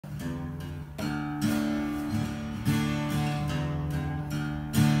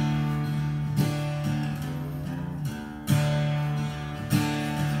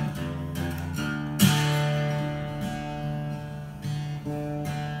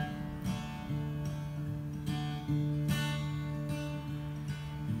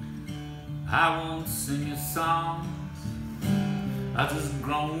I won't sing your songs, I just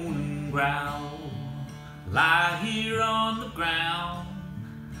groan and growl. Lie here on the ground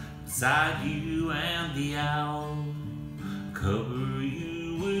beside you and the owl. Cover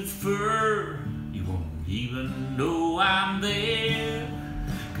you with fur, you won't even know I'm there.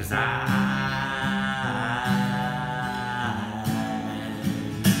 'Cause I'm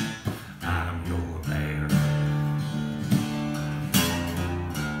your bear.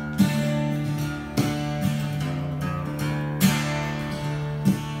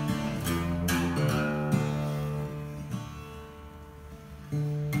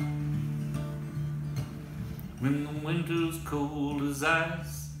 When the winter's cold as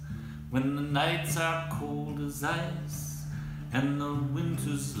ice, when the nights are cold as ice, and the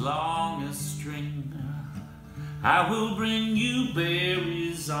winter's long as string, I will bring you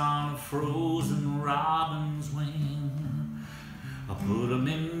berries on a frozen robin's wing. I'll put them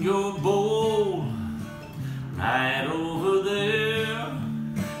in your bowl right over there.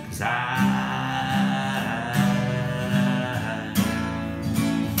 'Cause I'm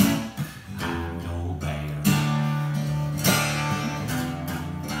your bear.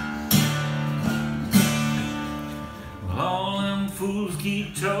 Well, all them fools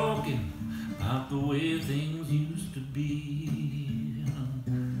keep talking about the way things used to be.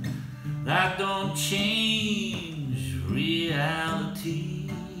 That don't change reality.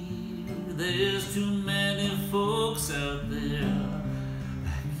 There's too many folks out there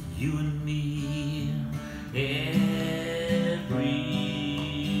like you and me everywhere.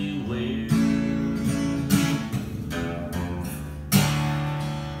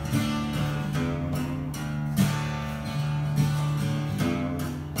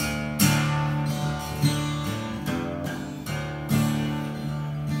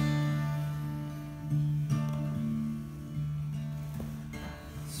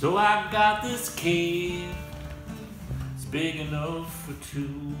 So I got this cave, it's big enough for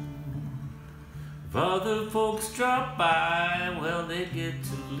two. If other folks drop by, well, they get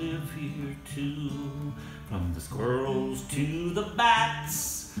to live here too. From the squirrels to the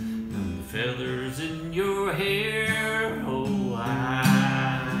bats and the feathers in your hair, oh,